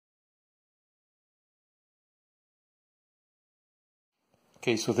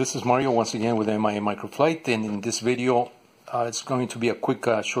Okay, so this is Mario once again with my Microlight, and in this video, it's going to be a quick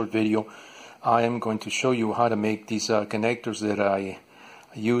short video. I am going to show you how to make these connectors that I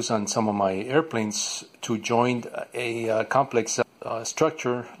use on some of my airplanes to join a complex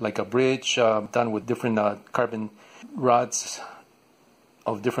structure like a bridge done with different carbon rods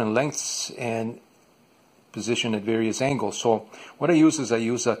of different lengths and positioned at various angles. So what I use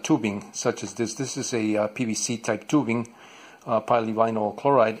is tubing such as this. This is a PVC type tubing, polyvinyl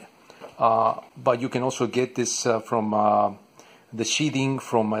chloride, but you can also get this from the sheathing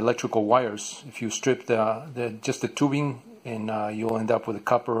from electrical wires. If you strip just the tubing, and you'll end up with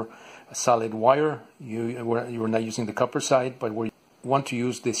a solid wire. You're not using the copper side, but we want to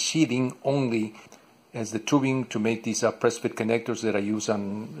use this sheathing only as the tubing to make these press fit connectors that I use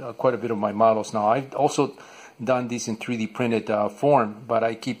on quite a bit of my models. Now, I've also done these in 3D printed form, but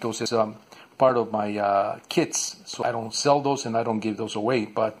I keep those as part of my kits, so I don't sell those and I don't give those away.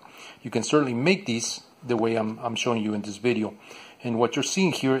 But you can certainly make these the way I'm showing you in this video. And what you're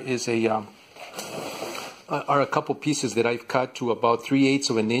seeing here is are a couple pieces that I've cut to about 3/8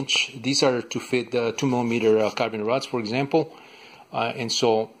 of an inch. These are to fit 2mm carbon rods, for example, and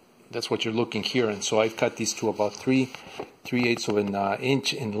so that's what you're looking here. And so I've cut these to about 3/8 of an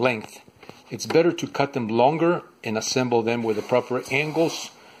inch in length. It's better to cut them longer and assemble them with the proper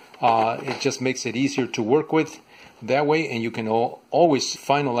angles. It just makes it easier to work with that way, and you can always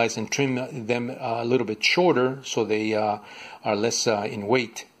finalize and trim them a little bit shorter so they are less in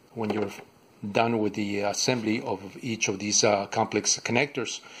weight when you're done with the assembly of each of these complex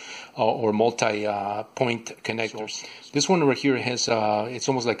connectors or multi-point connectors. This one right here has it's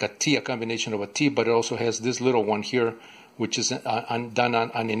almost like a T, a combination of a T, but it also has this little one here, which is done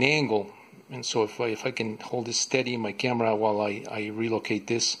on an angle. And so if I can hold this steady in my camera while I relocate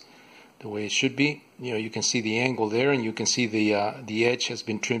this the way it should be, you can see the angle there, and you can see the edge has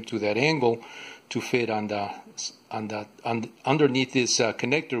been trimmed to that angle to fit underneath this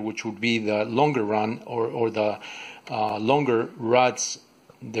connector, which would be the longer run or the longer rods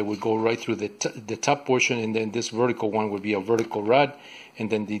that would go right through the top portion, and then this vertical one would be a vertical rod,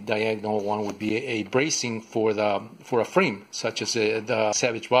 and then the diagonal one would be a bracing for a frame, such as the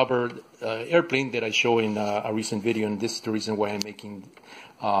Savage Bobber airplane that I show in a recent video. And this is the reason why I'm making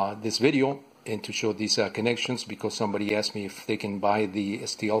this video, and to show these connections, because somebody asked me if they can buy the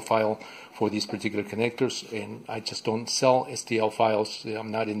STL file for these particular connectors, and I just don't sell STL files.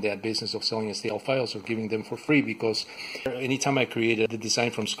 I'm not in that business of selling STL files or giving them for free, because anytime I create the design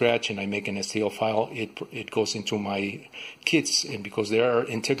from scratch and I make an STL file, it goes into my kits, and because they are an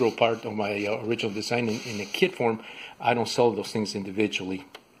integral part of my original design in a kit form, I don't sell those things individually.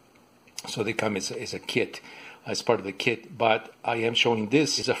 So they come as a kit, as part of the kit. But I am showing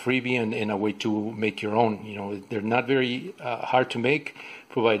this as a freebie and a way to make your own. They're not very hard to make,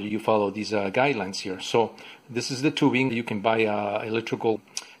 provided you follow these guidelines here. So this is the tubing. You can buy electrical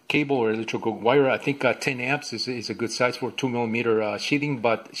cable or electrical wire. I think 10 amps is a good size for 2mm sheathing,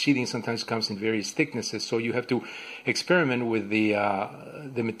 but sheathing sometimes comes in various thicknesses, so you have to experiment with the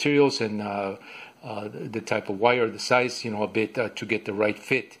materials and the type of wire, the size, a bit to get the right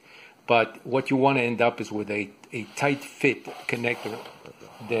fit. But what you want to end up is with a tight fit connector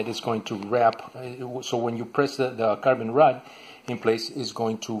that is going to wrap. So when you press the carbon rod in place, it's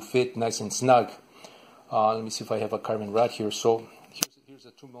going to fit nice and snug. Let me see if I have a carbon rod here. So here's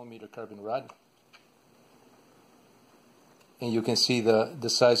a 2mm carbon rod. And you can see the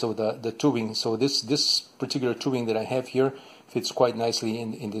size of the tubing. So this particular tubing that I have here fits quite nicely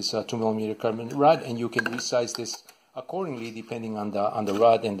in this 2mm carbon rod, and you can resize this accordingly depending on the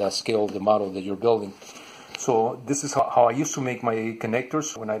rod and the scale of the model that you're building. So this is how I used to make my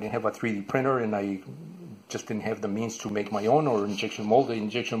connectors when I didn't have a 3D printer and I just didn't have the means to make my own or injection mold.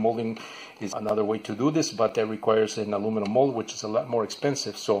 Injection molding is another way to do this, but that requires an aluminum mold, which is a lot more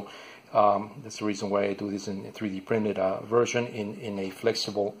expensive. So that's the reason why I do this in a 3D printed version in a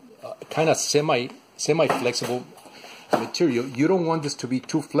flexible, kind of semi-flexible material. You don't want this to be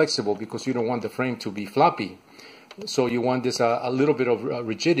too flexible because you don't want the frame to be floppy. So you want this a little bit of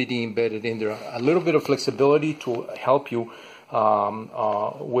rigidity embedded in there, a little bit of flexibility to help you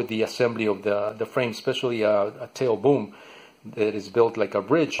with the assembly of the frame, especially a tail boom that is built like a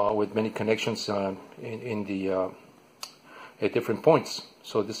bridge with many connections at different points.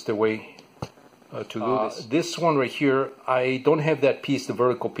 So this is the way to do this. This one right here, I don't have that piece, the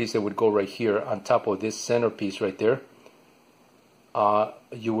vertical piece that would go right here on top of this center piece right there.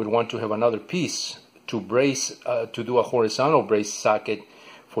 You would want to have another piece to brace, to do a horizontal brace socket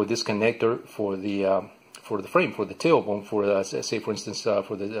for this connector for for the frame, for the tailbone, for say for instance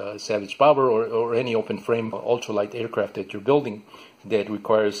for the Savage Bobber or any open frame ultralight aircraft that you're building that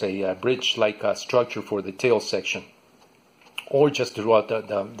requires a bridge-like structure for the tail section, or just throughout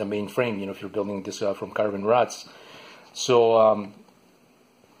the main frame. You know, if you're building this from carbon rods. So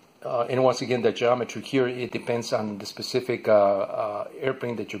and once again, the geometry here, it depends on the specific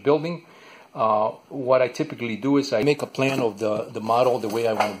airplane that you're building. What I typically do is I make a plan of the model the way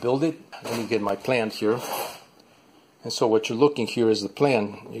I want to build it. Let me get my plan here. And so what you're looking here is the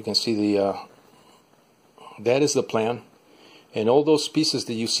plan. You can see the that is the plan, and all those pieces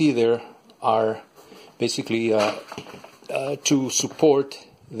that you see there are basically to support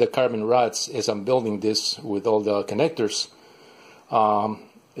the carbon rods as I'm building this with all the connectors.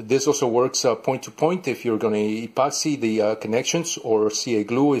 This also works point to point if you're going to epoxy the connections, or CA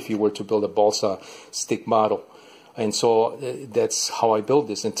glue if you were to build a balsa stick model. And so that's how I build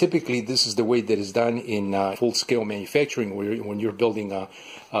this. And typically this is the way that is done in full-scale manufacturing, where when you're building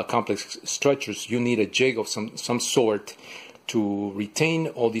complex structures, you need a jig of some sort to retain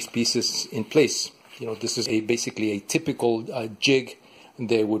all these pieces in place. You know, this is basically a typical jig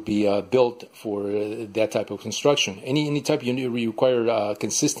that would be built for that type of construction. Any type you require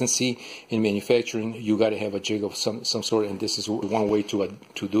consistency in manufacturing, you got to have a jig of some sort, and this is one way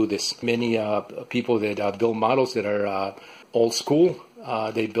to do this. Many people that build models that are old school,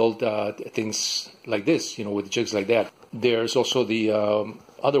 they build things like this, you know, with jigs like that. There's also the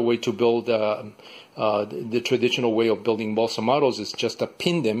other way to build. The traditional way of building balsa models is just to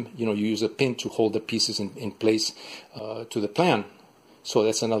pin them. You know, you use a pin to hold the pieces in place to the plan. So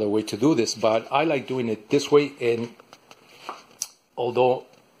that's another way to do this, but I like doing it this way. And although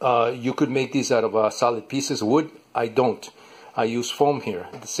you could make these out of solid pieces of wood, I don't. I use foam here,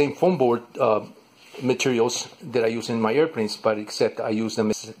 the same foam board materials that I use in my airplanes, but except I use them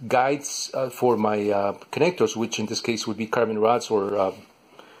as guides for my connectors, which in this case would be carbon rods or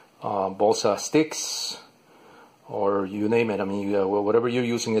balsa sticks, or you name it. I mean, whatever you're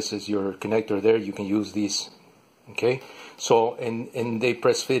using as your connector there, you can use these. Okay, so and they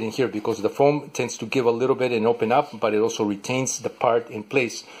press fit in here because the foam tends to give a little bit and open up, but it also retains the part in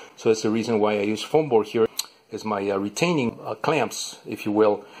place. So that's the reason why I use foam board here as my retaining clamps, if you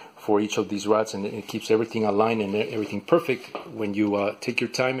will, for each of these rods, and it keeps everything aligned and everything perfect when you take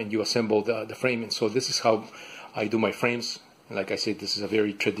your time and you assemble the frame. And so this is how I do my frames. Like I said, this is a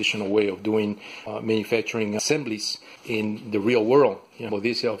very traditional way of doing manufacturing assemblies in the real world. You know,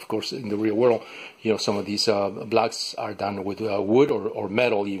 this, of course, in the real world, you know, some of these blocks are done with wood or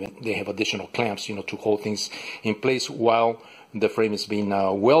metal even. They have additional clamps, you know, to hold things in place while the frame is being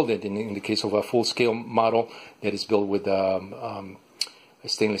welded. In the case of a full-scale model that is built with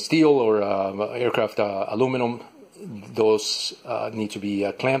stainless steel or aircraft aluminum, those need to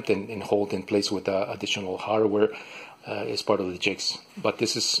be clamped and hold in place with additional hardware as part of the jigs. But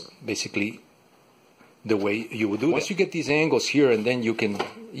this is basically the way you would do it. Once you get these angles here, and then you can,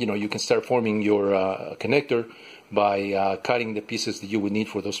 you know, you can start forming your connector by cutting the pieces that you would need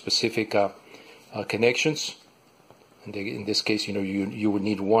for those specific connections. And in this case, you know, you would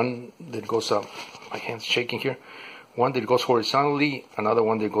need one that goes up. My hand's shaking here. One that goes horizontally, another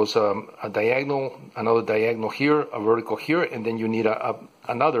one that goes a diagonal, another diagonal here, a vertical here, and then you need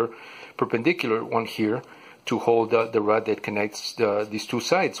another perpendicular one here to hold the rod that connects these two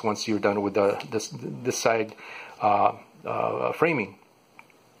sides once you're done with the side framing.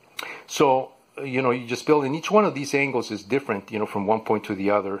 So, you know, you just build, and each one of these angles is different, you know, from one point to the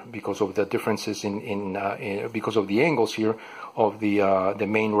other because of the differences because of the angles here of the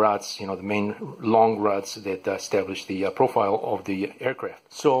main rods, you know, the main long rods that establish the profile of the aircraft.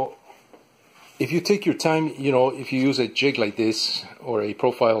 So if you take your time, you know, if you use a jig like this or a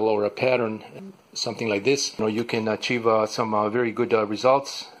profile or a pattern, something like this, you know, you can achieve some very good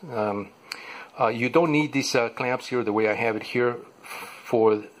results. You don't need these clamps here the way I have it here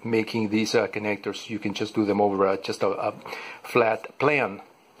for making these connectors. You can just do them over just a flat plan,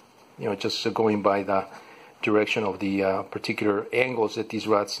 you know, just going by the direction of the particular angles that these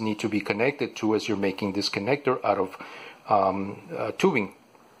rods need to be connected to as you're making this connector out of tubing.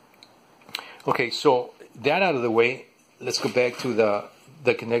 Okay, so that out of the way, let's go back to the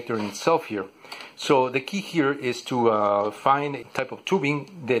connector in itself here. So the key here is to find a type of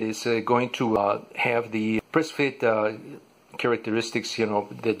tubing that is going to have the press fit characteristics, you know,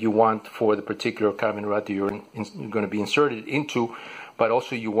 that you want for the particular carbon rod that you're going to be inserted into. But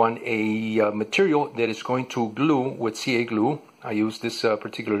also you want a material that is going to glue with CA glue. I use this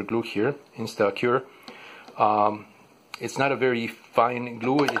particular glue here, InstaCure. It's not a very fine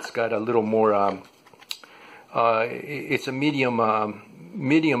glue. It's got a little more, it's a medium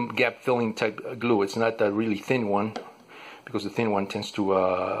medium gap filling type glue. It's not a really thin one, because the thin one tends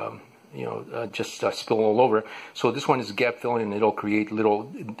to just spill all over. So this one is gap filling, and it'll create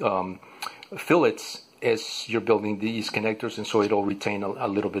little fillets as you're building these connectors, and so it'll retain a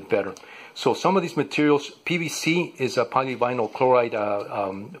little bit better. So some of these materials, PVC is a polyvinyl chloride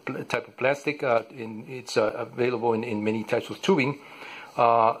type of plastic. It's available in many types of tubing.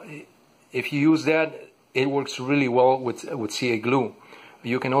 If you use that, it works really well with CA glue.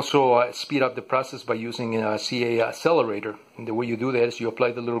 You can also speed up the process by using a CA accelerator. And the way you do that is you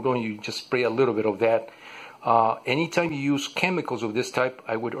apply the little glue and you just spray a little bit of that. Anytime you use chemicals of this type,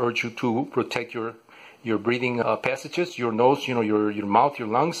 I would urge you to protect your breathing passages, your nose, your mouth, your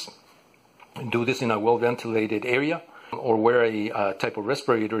lungs. Do this in a well-ventilated area, or wear a type of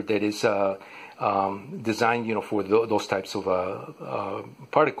respirator that is designed, for those types of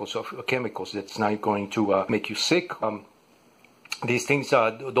particles of chemicals. That's not going to make you sick. These things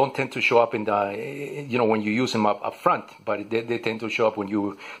don't tend to show up in the, when you use them up front, but they tend to show up when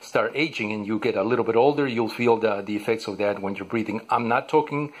you start aging and you get a little bit older. You'll feel the effects of that when you're breathing. I'm not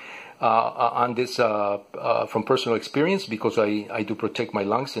talking on this from personal experience, because I do protect my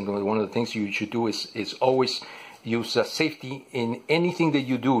lungs, and one of the things you should do is always use safety in anything that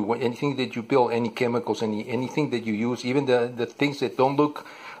you do, anything that you build, any chemicals, anything that you use, even the things that don't look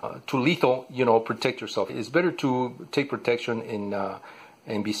too lethal. Protect yourself. It's better to take protection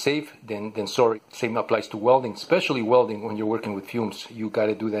and be safe than sorry. Same applies to welding, especially welding when you're working with fumes. You got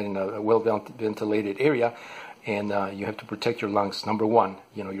to do that in a well-ventilated area. And you have to protect your lungs. Number one,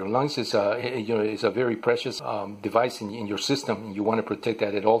 your lungs is a very precious device in your system, and you want to protect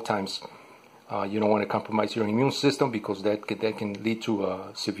that at all times. You don't want to compromise your immune system, because that can lead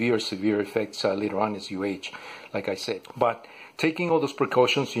to severe effects later on as you age, like I said. But taking all those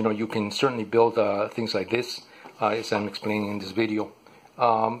precautions, you can certainly build things like this, as I'm explaining in this video.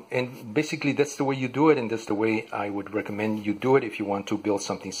 And basically that's the way you do it, and that's the way I would recommend you do it if you want to build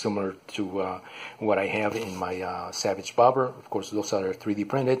something similar to what I have in my Savage Bobber. Of course, those are 3D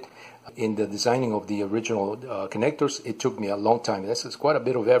printed. In the designing of the original connectors, it took me a long time. That's quite a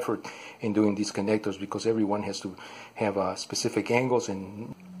bit of effort in doing these connectors, because everyone has to have specific angles,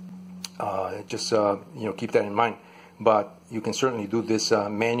 and just keep that in mind. But you can certainly do this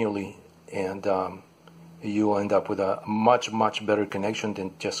manually, and you'll end up with a much better connection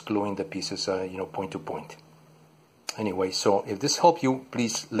than just gluing the pieces point to point. Anyway, so if this helped you,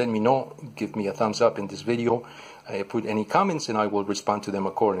 please let me know. Give me a thumbs up in this video. Put any comments and I will respond to them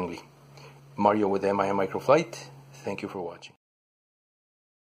accordingly. Mario with MI Microflight. Thank you for watching.